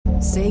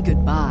Say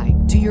goodbye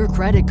to your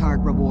credit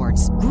card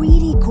rewards.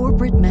 Greedy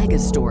corporate mega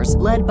stores,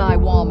 led by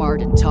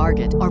Walmart and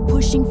Target, are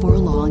pushing for a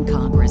law in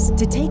Congress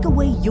to take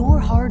away your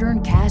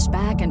hard-earned cash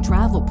back and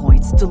travel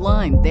points to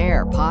line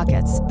their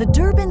pockets. The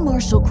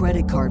Durbin-Marshall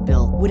credit card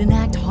bill would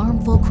enact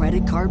harmful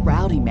credit card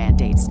routing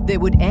mandates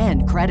that would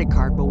end credit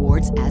card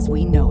rewards as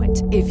we know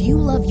it. If you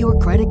love your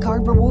credit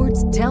card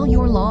rewards, tell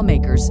your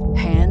lawmakers,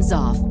 hands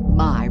off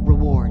my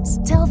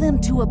rewards. Tell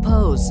them to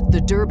oppose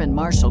the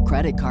Durbin-Marshall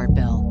credit card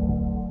bill.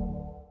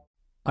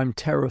 I'm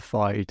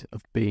terrified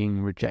of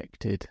being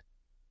rejected,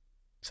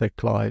 said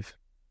Clive.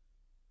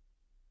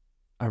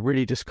 I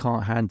really just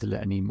can't handle it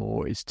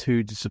anymore. It's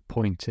too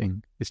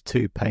disappointing. It's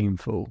too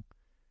painful.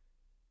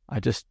 I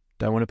just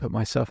don't want to put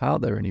myself out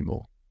there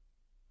anymore.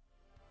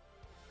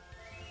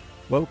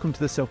 Welcome to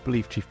the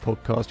Self-Belief Chief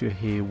podcast. You're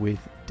here with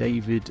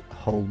David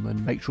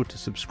Holman. Make sure to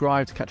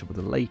subscribe to catch up with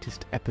the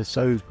latest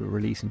episodes. We're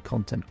releasing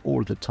content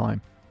all of the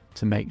time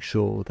to make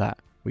sure that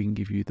we can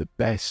give you the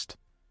best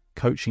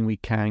coaching we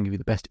can, give you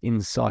the best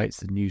insights,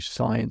 the new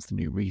science, the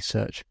new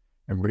research,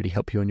 and really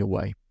help you on your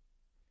way.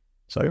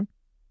 So,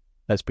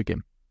 let's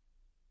begin.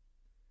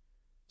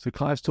 So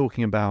Clive's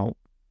talking about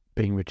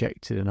being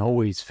rejected and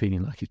always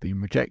feeling like he's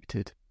being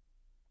rejected.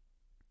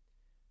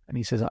 And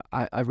he says,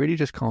 I really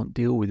just can't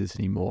deal with this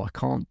anymore. I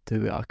can't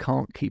do it. I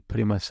can't keep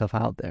putting myself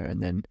out there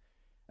and then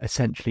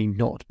essentially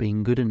not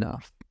being good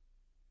enough.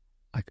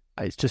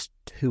 It's just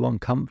too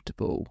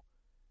uncomfortable.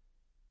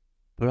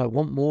 But I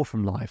want more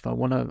from life. I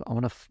want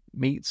to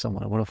meet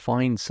someone. I want to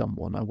find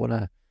someone. I want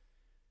to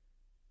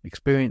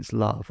experience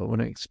love. I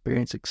want to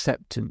experience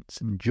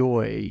acceptance and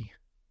joy.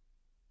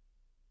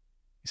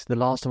 It's the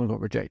last time I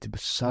got rejected. It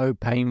was so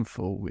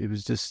painful. It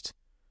was just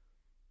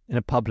in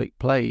a public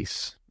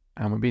place,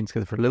 and we've been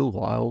together for a little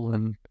while,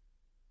 and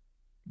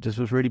just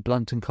was really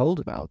blunt and cold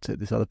about it,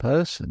 this other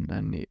person,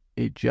 and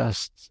it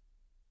just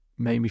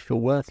made me feel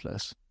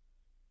worthless.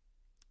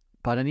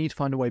 But I need to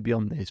find a way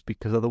beyond this,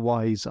 because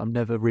otherwise I'm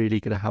never really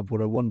going to have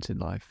what I want in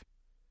life.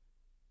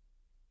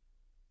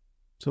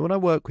 So when I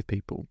work with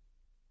people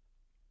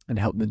and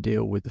help them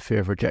deal with the fear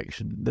of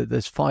rejection,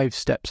 there's 5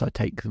 steps I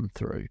take them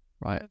through,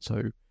 right?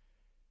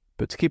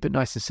 But to keep it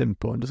nice and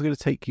simple, I'm just going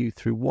to take you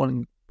through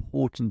one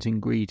important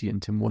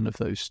ingredient in one of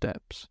those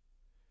steps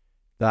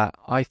that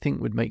I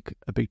think would make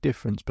a big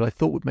difference, but I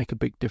thought would make a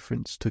big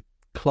difference to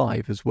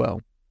Clive as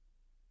well.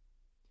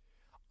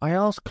 I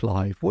asked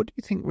Clive, what do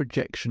you think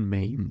rejection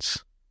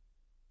means?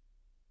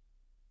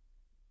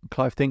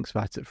 Clive thinks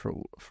about it for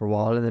a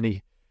while, and then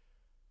he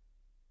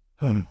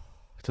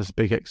does a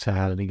big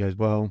exhale, and he goes,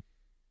 well,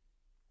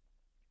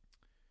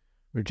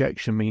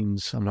 rejection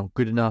means I'm not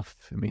good enough.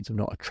 It means I'm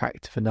not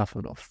attractive enough.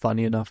 I'm not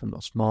funny enough. I'm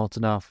not smart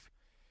enough.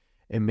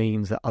 It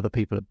means that other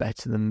people are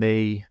better than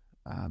me.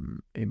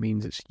 It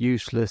means it's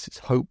useless. It's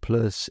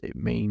hopeless. It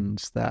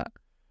means that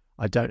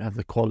I don't have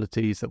the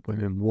qualities that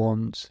women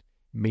want.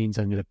 Means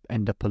I'm going to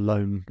end up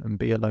alone and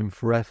be alone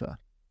forever.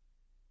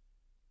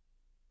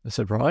 I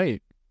said,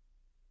 right.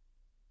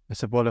 I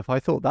said, well, if I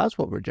thought that's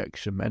what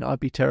rejection meant, I'd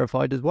be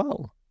terrified as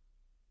well.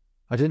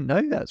 I didn't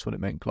know that's what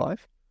it meant,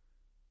 Clive.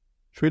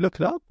 Should we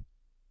look it up?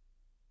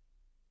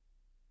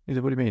 He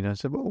said, what do you mean? I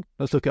said, well,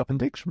 let's look it up in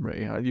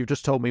dictionary. You've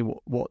just told me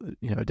what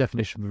a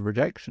definition of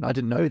rejection. I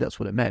didn't know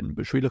that's what it meant,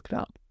 but should we look it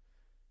up?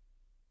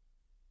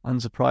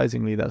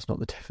 Unsurprisingly, that's not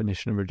the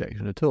definition of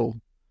rejection at all.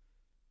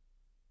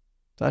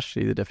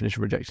 Actually, the definition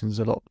of rejection is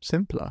a lot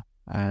simpler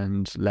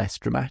and less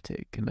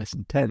dramatic and less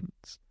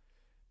intense.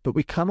 But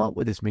we come up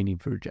with this meaning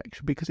for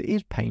rejection because it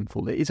is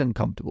painful, it is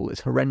uncomfortable, it's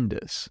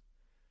horrendous.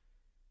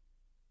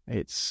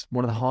 It's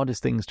one of the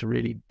hardest things to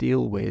really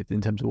deal with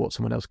in terms of what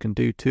someone else can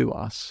do to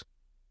us.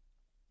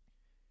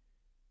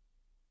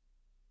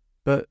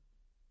 But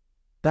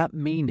that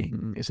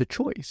meaning is a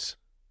choice.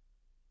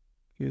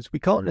 Because we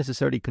can't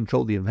necessarily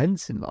control the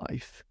events in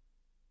life,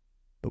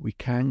 but we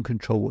can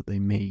control what they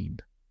mean.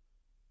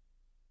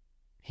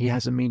 He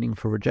has a meaning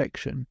for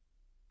rejection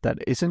that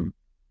isn't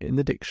in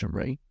the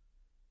dictionary.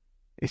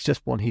 It's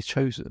just one he's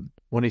chosen,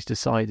 one he's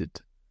decided,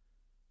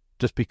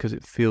 just because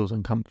it feels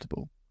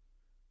uncomfortable.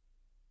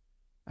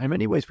 And in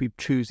many ways, we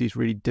choose these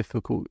really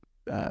difficult,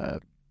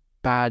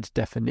 bad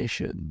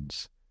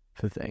definitions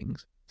for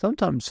things.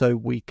 Sometimes so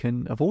we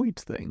can avoid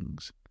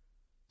things.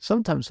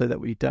 Sometimes so that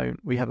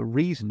we have a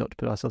reason not to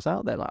put ourselves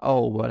out there. Like,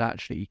 oh, well,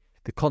 actually,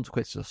 the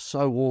consequences are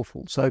so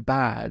awful, so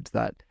bad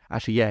that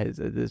actually, yeah,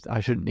 I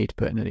shouldn't need to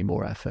put in any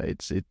more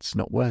effort. It's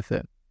not worth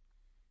it.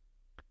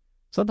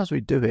 Sometimes we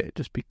do it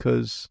just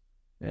because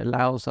it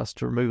allows us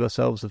to remove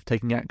ourselves of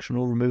taking action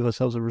or remove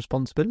ourselves of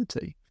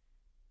responsibility.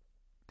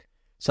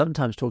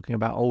 Sometimes talking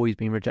about always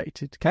being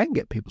rejected can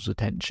get people's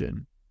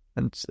attention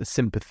and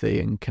sympathy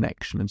and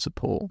connection and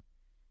support.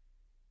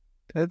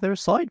 There are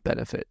side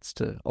benefits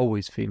to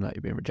always feeling like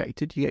you're being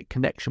rejected. You get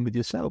connection with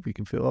yourself. You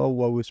can feel, oh,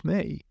 woe is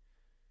me.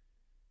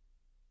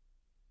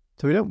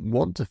 So we don't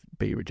want to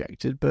be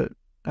rejected, but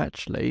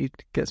actually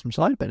get some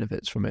side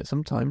benefits from it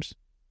sometimes.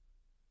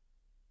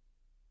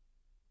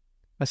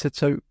 I said,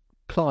 so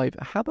Clive,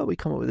 how about we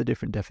come up with a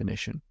different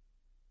definition,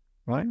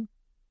 right?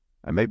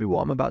 And maybe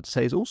what I'm about to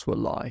say is also a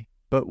lie.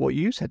 But what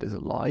you said is a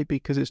lie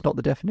because it's not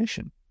the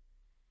definition.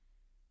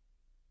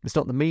 It's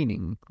not the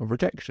meaning of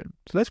rejection.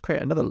 So let's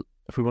create another,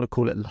 if we want to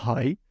call it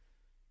lie.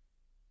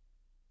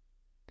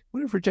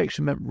 What if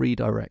rejection meant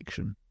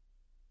redirection?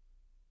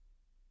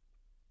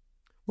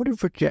 What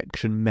if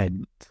rejection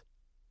meant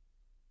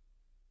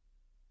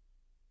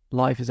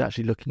life is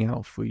actually looking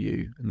out for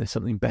you and there's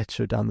something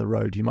better down the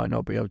road? You might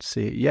not be able to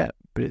see it yet,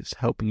 but it's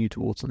helping you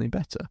towards something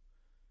better.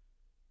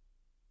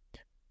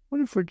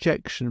 What if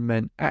rejection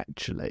meant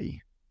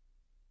actually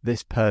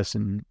this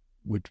person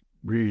would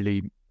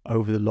really,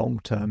 over the long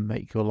term,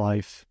 make your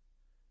life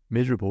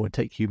miserable and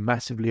take you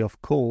massively off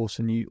course,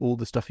 and all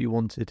the stuff you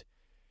wanted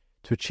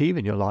to achieve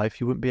in your life,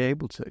 you wouldn't be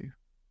able to?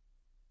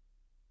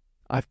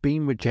 I've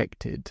been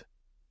rejected,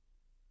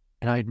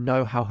 and I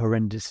know how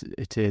horrendous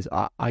it is.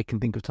 I can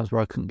think of times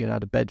where I couldn't get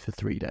out of bed for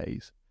 3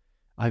 days.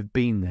 I've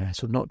been there,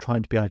 so I'm not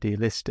trying to be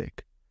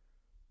idealistic.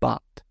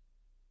 But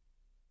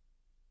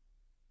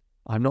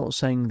I'm not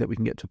saying that we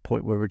can get to a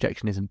point where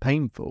rejection isn't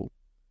painful.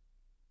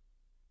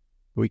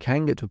 But we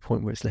can get to a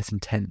point where it's less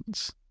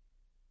intense.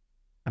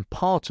 And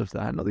part of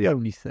that, not the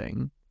only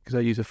thing, because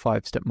I use a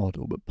 5-step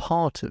model, but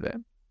part of it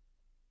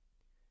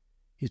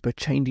is by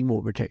changing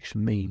what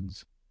rejection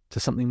means to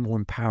something more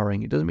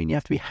empowering. It doesn't mean you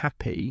have to be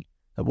happy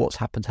that what's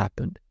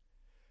happened,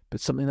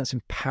 but something that's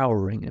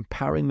empowering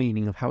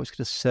meaning of how it's going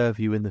to serve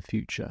you in the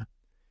future.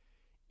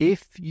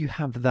 If you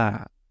have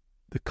that,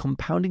 the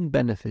compounding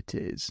benefit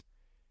is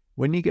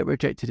when you get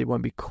rejected, it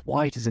won't be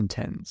quite as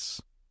intense,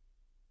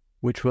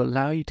 which will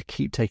allow you to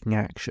keep taking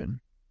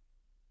action,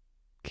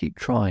 keep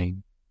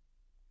trying,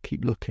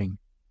 keep looking,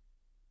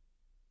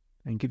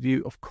 and give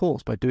you, of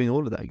course, by doing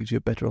all of that, it gives you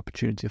a better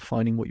opportunity of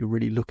finding what you're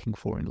really looking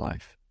for in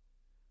life.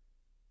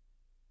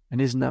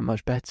 And isn't that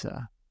much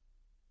better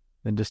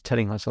than just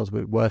telling ourselves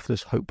we're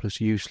worthless,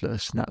 hopeless,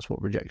 useless, and that's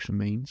what rejection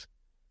means?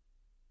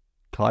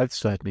 Clive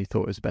certainly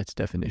thought it was a better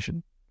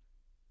definition.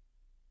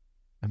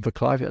 And for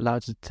Clive, it allowed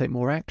us to take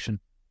more action.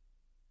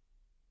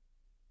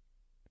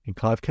 And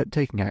Clive kept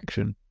taking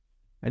action,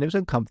 and it was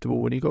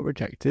uncomfortable when he got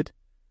rejected,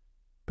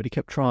 but he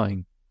kept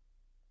trying,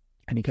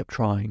 and he kept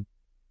trying.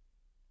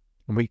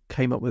 And we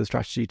came up with a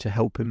strategy to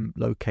help him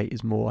locate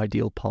his more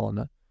ideal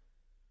partner,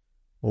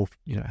 or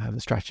have a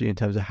strategy in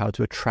terms of how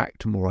to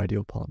attract a more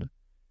ideal partner.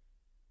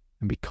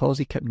 And because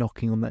he kept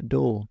knocking on that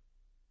door,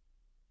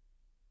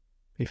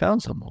 he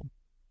found someone.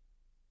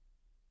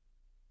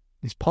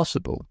 It's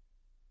possible.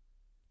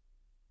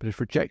 But if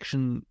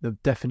rejection, the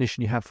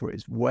definition you have for it,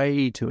 is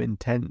way too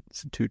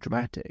intense and too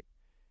dramatic,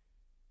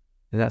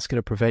 then that's going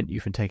to prevent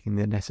you from taking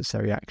the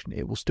necessary action.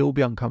 It will still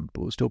be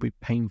uncomfortable, it will still be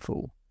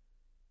painful,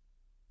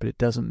 but it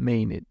doesn't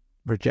mean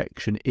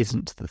rejection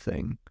isn't the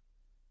thing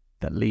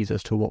that leads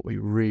us to what we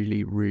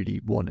really,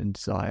 really want and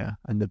desire,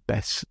 and the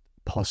best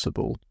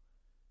possible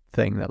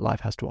thing that life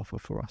has to offer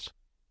for us.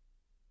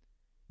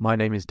 My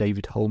name is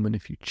David Holman.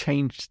 If you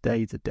change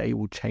today, the day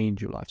will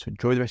change your life. So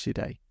enjoy the rest of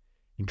your day.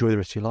 Enjoy the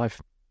rest of your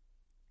life.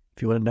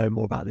 If you want to know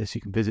more about this,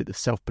 you can visit the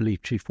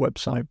Self-Belief Chief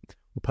website.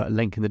 We'll put a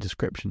link in the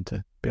description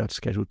to be able to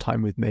schedule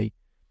time with me.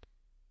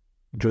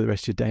 Enjoy the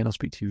rest of your day, and I'll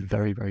speak to you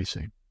very, very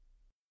soon.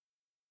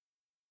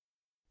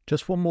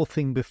 Just one more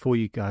thing before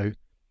you go.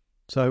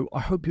 So I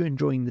hope you're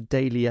enjoying the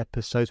daily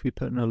episodes. We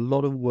put in a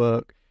lot of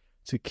work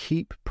to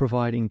keep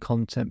providing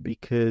content,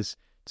 because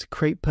to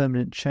create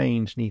permanent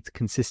change needs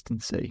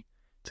consistency.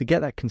 To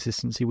get that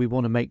consistency, we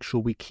want to make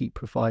sure we keep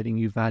providing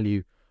you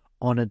value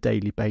on a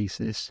daily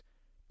basis.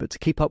 But to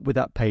keep up with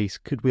that pace,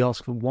 could we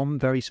ask for one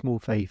very small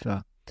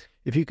favour?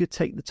 If you could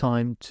take the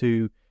time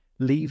to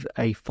leave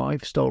a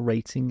 5-star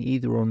rating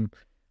either on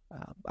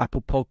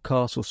Apple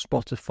Podcasts or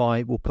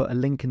Spotify. We'll put a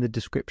link in the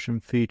description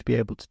for you to be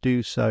able to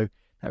do so.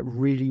 That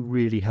really,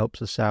 really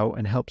helps us out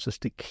and helps us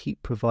to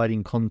keep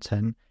providing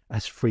content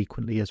as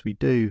frequently as we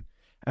do.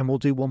 And we'll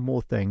do one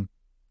more thing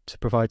to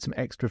provide some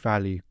extra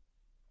value.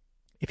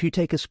 If you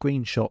take a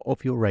screenshot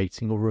of your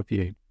rating or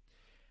review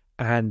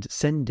and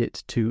send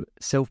it to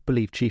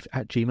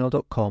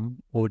selfbeliefchief@gmail.com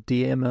or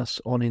DM us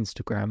on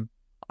Instagram,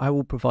 I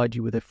will provide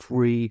you with a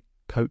free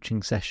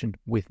coaching session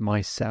with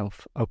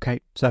myself. Okay,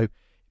 so it'd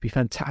be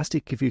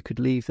fantastic if you could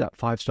leave that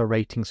 5-star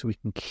rating so we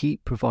can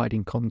keep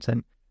providing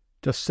content.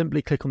 Just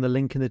simply click on the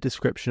link in the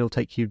description. It'll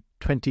take you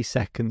 20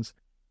 seconds.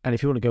 And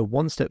if you want to go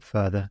one step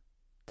further,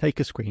 take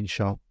a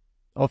screenshot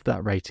of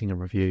that rating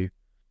and review,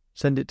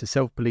 send it to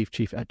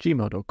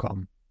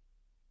selfbeliefchief@gmail.com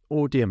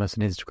or DM us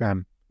on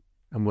Instagram,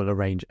 and we'll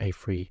arrange a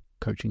free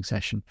coaching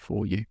session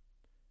for you.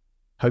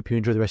 Hope you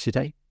enjoy the rest of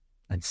your day,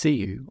 and see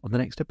you on the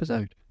next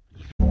episode.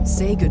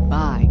 Say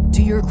goodbye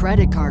to your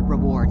credit card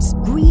rewards.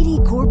 Greedy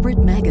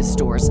corporate mega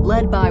stores,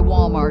 led by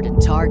Walmart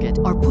and Target,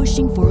 are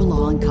pushing for a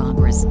law in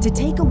Congress to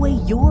take away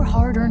your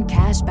hard-earned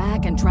cash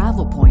back and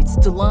travel points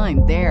to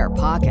line their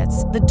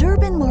pockets. The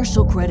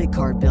Durbin-Marshall credit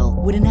card bill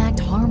would enact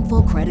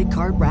harmful credit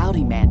card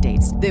routing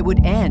mandates that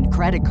would end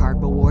credit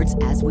card rewards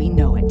as we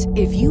know it.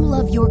 If you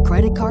love your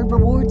credit card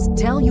rewards,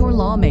 tell your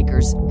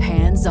lawmakers,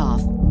 hands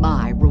off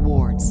my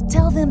rewards.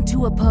 Tell them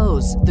to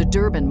oppose the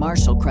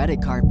Durbin-Marshall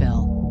credit card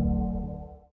bill.